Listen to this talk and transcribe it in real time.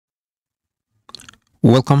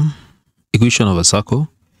Welcome. Equation of a circle.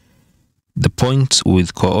 The points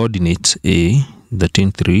with coordinates A,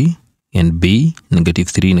 13, and B,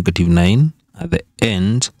 -3, -9 are the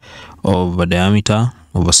ends of a diameter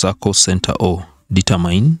of a circle center O.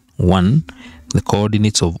 Determine 1. The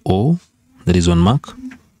coordinates of O, that is 1 mark.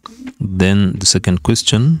 Then the second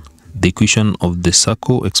question, the equation of the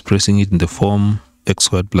circle expressing it in the form x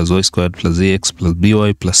squared plus y squared plus ax plus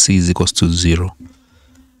by plus c is equals to 0.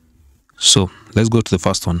 So let's go to the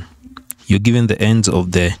first one. You're given the ends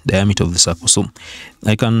of the diameter of the circle. So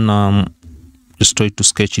I can just try to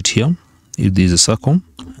sketch it here. If this is a circle,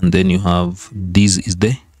 and then you have this is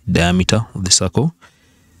the diameter of the circle.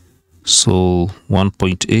 So one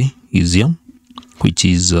point A is here, which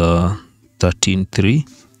is 13.3,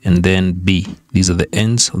 and then B. These are the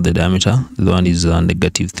ends of the diameter. The one is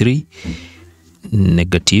 -3,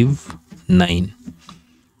 -9.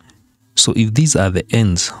 So if these are the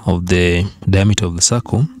ends of the diameter of the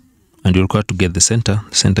circle, and you're required to get the center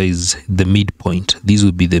is the midpoint. This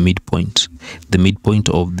will be the midpoint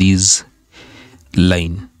of this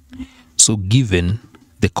line. So given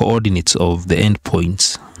the coordinates of the end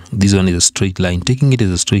points, this one is a straight line. Taking it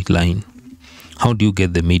as a straight line, how do you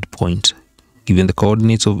get the midpoint? Given the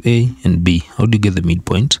coordinates of A and B, how do you get the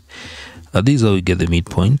midpoint? This is how we get the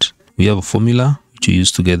midpoint. We have a formula which we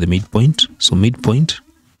use to get the midpoint. So midpoint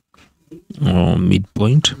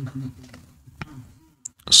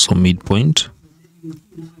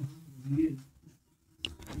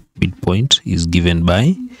is given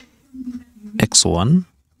by x1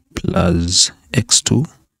 plus x2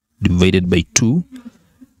 divided by 2,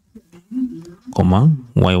 comma,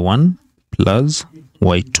 y1 plus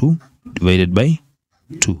y2 divided by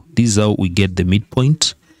 2. This is how we get the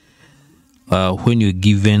midpoint when you're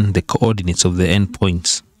given the coordinates of the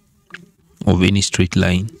endpoints of any straight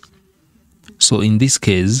line. So in this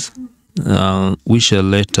case, we shall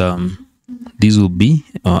let this will be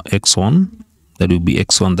x1, that will be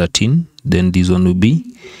x1 13, then this one will be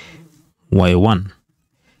y1,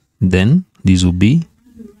 then this will be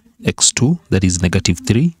x2, that is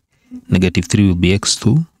 -3, -3 will be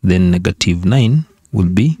x2, then -9 will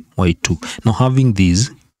be y2. Now having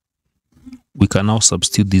these, we can now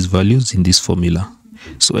substitute these values in this formula.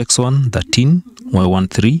 So x1 13, y1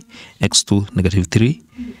 3, x2 -3,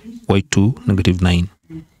 y2 -9.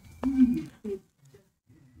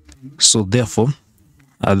 So therefore,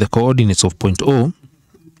 the coordinates of point O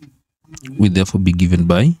will therefore be given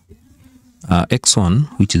by x1,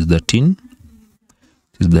 which is 13,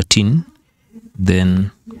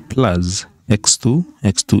 then plus x2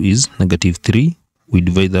 is -3, we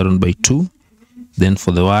divide that one by 2, then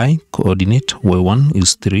for the y coordinate, y1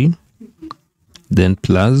 is 3, then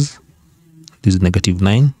plus this is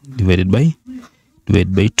 -9 divided by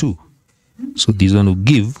 2. So this one will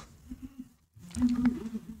give,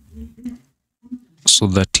 so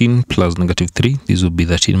 13 plus -3, this will be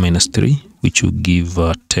 13 minus 3, which will give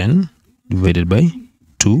 10 divided by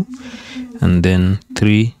 2, and then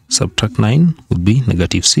 3 subtract 9 would be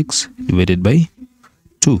 -6 divided by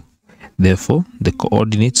 2. Therefore, the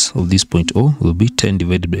coordinates of this point O will be 10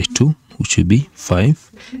 divided by 2, which will be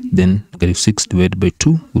 5, then -6 divided by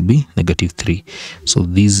 2 will be -3. So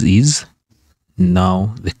this is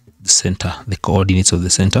now the center, the coordinates of the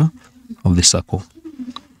center of the circle.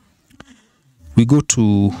 We go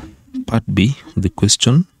to part B of the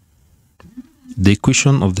question. The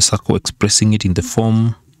equation of the circle expressing it in the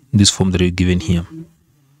form, this form that is given here.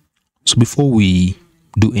 So before we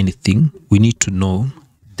do anything, we need to know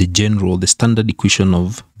the standard equation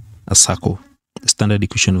of a circle. The standard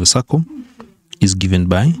equation of a circle is given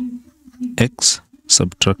by x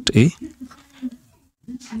subtract a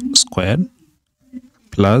squared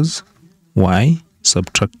plus y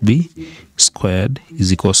subtract b squared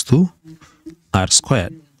is equals to r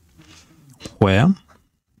squared, where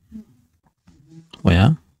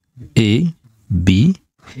a, b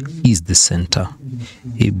is the center.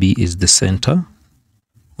 AB is the center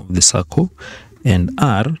of the circle, and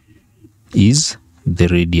r is the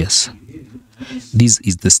radius. This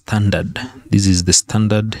is the standard. This is the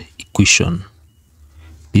standard equation.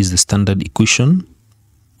 This is the standard equation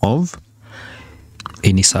of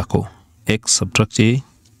any circle. X subtract a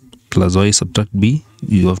plus y subtract b,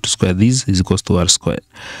 you have to square this, is equals to r squared.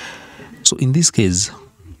 So in this case,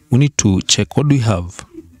 we need to check what do we have.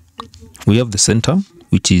 We have the center,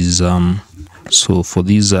 which is so for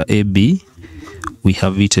these AB, we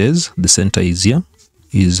have it as the center is here,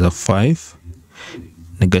 is 5,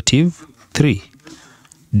 -3.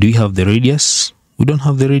 Do we have the radius? We don't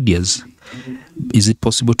have the radius. Is it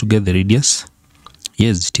possible to get the radius?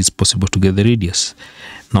 Yes, it is possible to get the radius.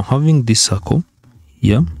 Now having this circle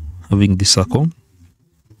here, having this circle,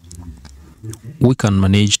 we can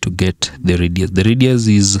manage to get the radius. The radius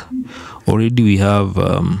is already, we have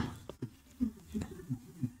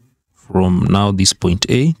from now this point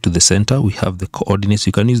A to the center, we have the coordinates.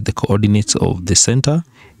 You can use the coordinates of the center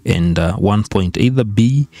and one point, either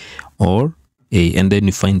B or A, and then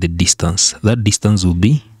you find the distance. That distance will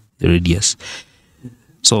be the radius.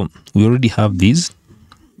 So we already have these.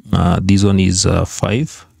 This one is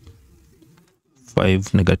 5,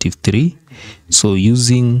 negative 3. So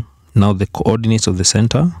using now the coordinates of the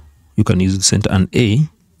center, you can use the center and A.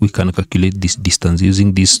 We can calculate this distance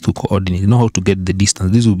using these two coordinates. You know how to get the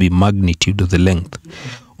distance. This will be magnitude of the length.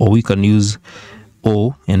 Or we can use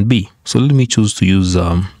O and B. So let me choose to use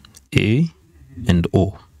A and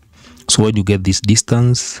O. So when you get this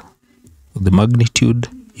distance, the magnitude,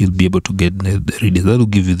 you'll be able to get the radius. That will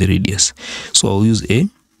give you the radius. So I'll use A.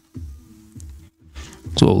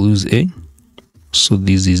 So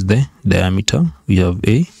this is the diameter. We have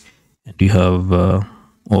A, and we have O,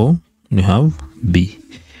 and we have B.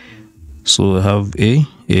 So I have A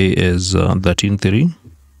is 13.3,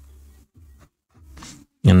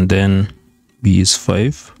 and then B is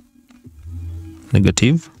 5,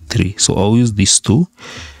 negative 3. So I'll use these two.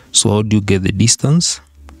 So how do you get the distance?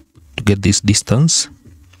 To get this distance,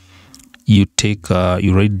 you take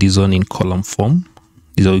you write this one in column form.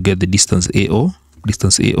 This is how you get the distance AO.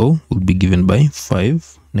 Distance AO will be given by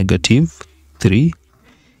 5, negative 3.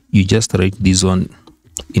 You just write this one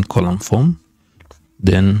in column form,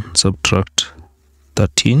 then subtract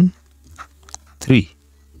 13.3.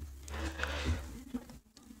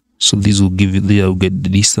 So this will give you, there will get the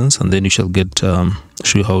distance, and then you shall get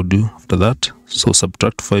show you how to do after that. So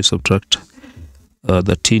subtract 5, subtract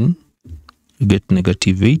 13, you get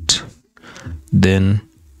negative 8. Then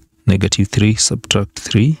negative 3 subtract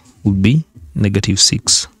 3 will be negative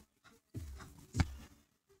 6.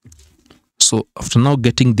 So after now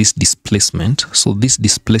getting this displacement, so this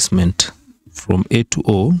displacement from A to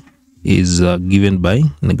O is given by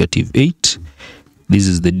negative 8. This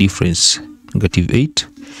is the difference, negative 8,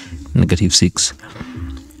 negative 6.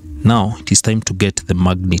 Now it is time to get the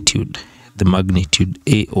magnitude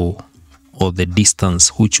AO, or the distance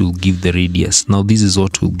which will give the radius. Now this is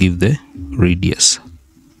what will give the radius.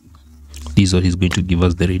 This is what is going to give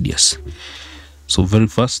us the radius. So very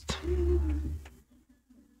fast,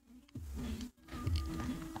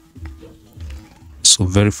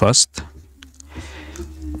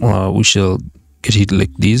 we shall get it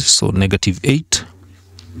like this. So negative 8,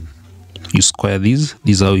 you square these.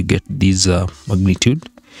 This is how you get this magnitude.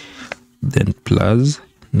 Then plus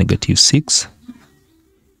negative 6,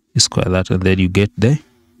 you square that, and then you get the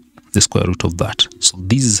square root of that. So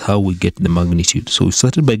this is how we get the magnitude. So we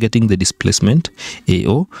started by getting the displacement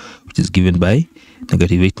AO, which is given by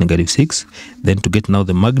negative 8, negative 6. Then to get now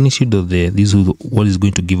the magnitude of this is what is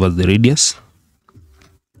going to give us the radius.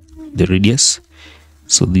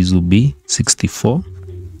 So this will be 64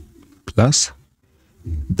 plus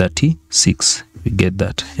 36. We get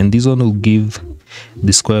that, and this one will give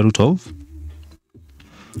the square root of,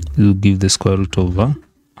 it will give the square root of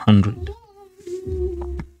 100,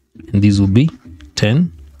 and this will be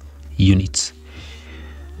 10 units.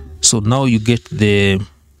 So now you get the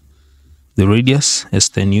radius as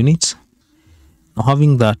 10 units. Now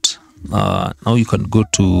having that, now you can go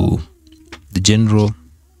to the general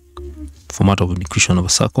format of an equation of a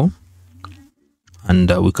circle, and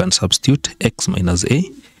we can substitute x minus a.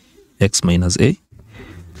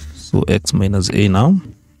 So x minus a now.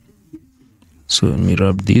 So let me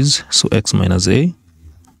rub this. So x minus a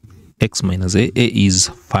is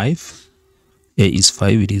 5. A is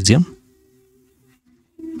 5, it is here.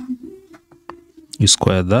 You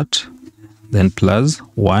square that, then plus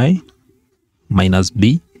y minus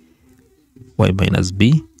b.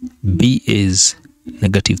 B is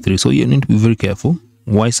negative 3. So you need to be very careful.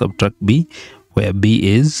 Y subtract b, where b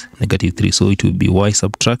is negative 3. So it will be y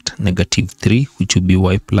subtract negative 3, which will be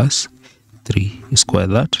y plus 3. You square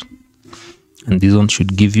that, and this one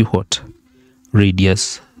should give you what?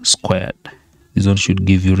 Radius squared. This one should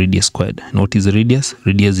give you radius squared. And what is the radius?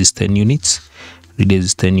 Radius is 10 units.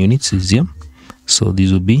 Is here. So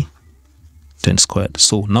this will be 10 squared.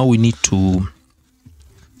 So now we need to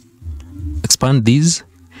expand these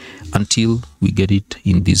until we get it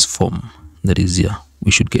in this form. That is here.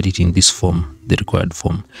 We should get it in this form, the required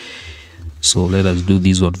form. So let us do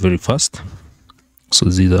this one very fast. So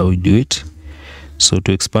this is how we do it. So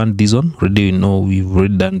to expand this one, already you know we've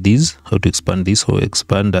already done this. How to expand this? So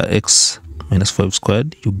expand x minus 5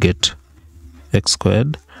 squared, you get x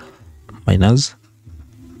squared minus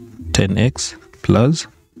 10x plus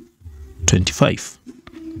 25.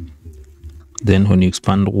 Then when you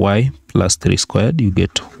expand y plus 3 squared, you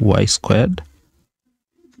get y squared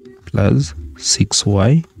plus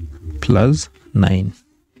 6y plus 9.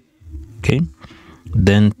 Okay,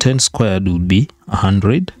 then 10 squared will be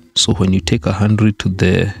 100. So when you take 100 to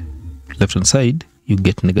the left hand side, you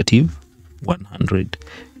get negative 100,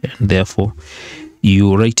 and therefore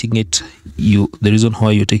you're writing it, the reason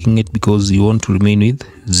why you're taking it, because you want to remain with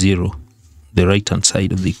 0, the right hand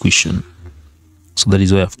side of the equation. So that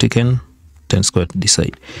is why I've taken 10 squared to this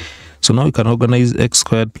side. So now we can organize x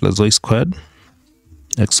squared plus y squared,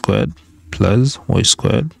 x squared plus y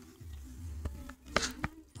squared,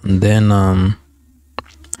 and then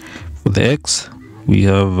for the x we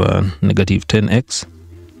have negative 10x.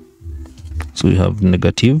 So we have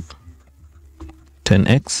negative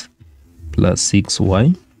 10x plus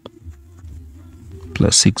 6y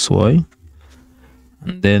plus 6y,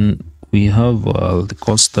 and then we have the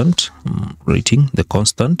constant, writing the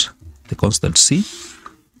constant c.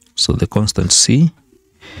 So the constant c,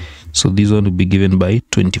 so this one will be given by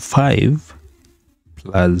 25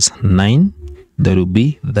 plus 9, that will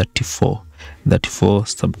be 34. 34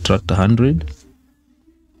 subtract 100,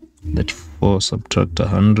 34 subtract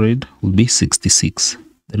 100 will be 66.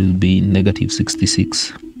 That will be negative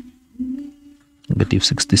 66. Negative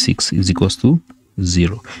 66 is equals to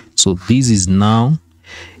 0. So this is now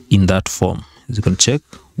in that form. As you can check,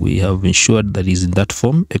 we have ensured that is in that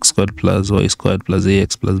form: x squared plus y squared plus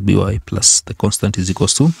ax plus by plus the constant is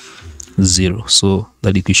equals to 0. So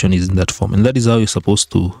that equation is in that form, and that is how you're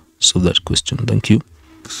supposed to solve that question. Thank you.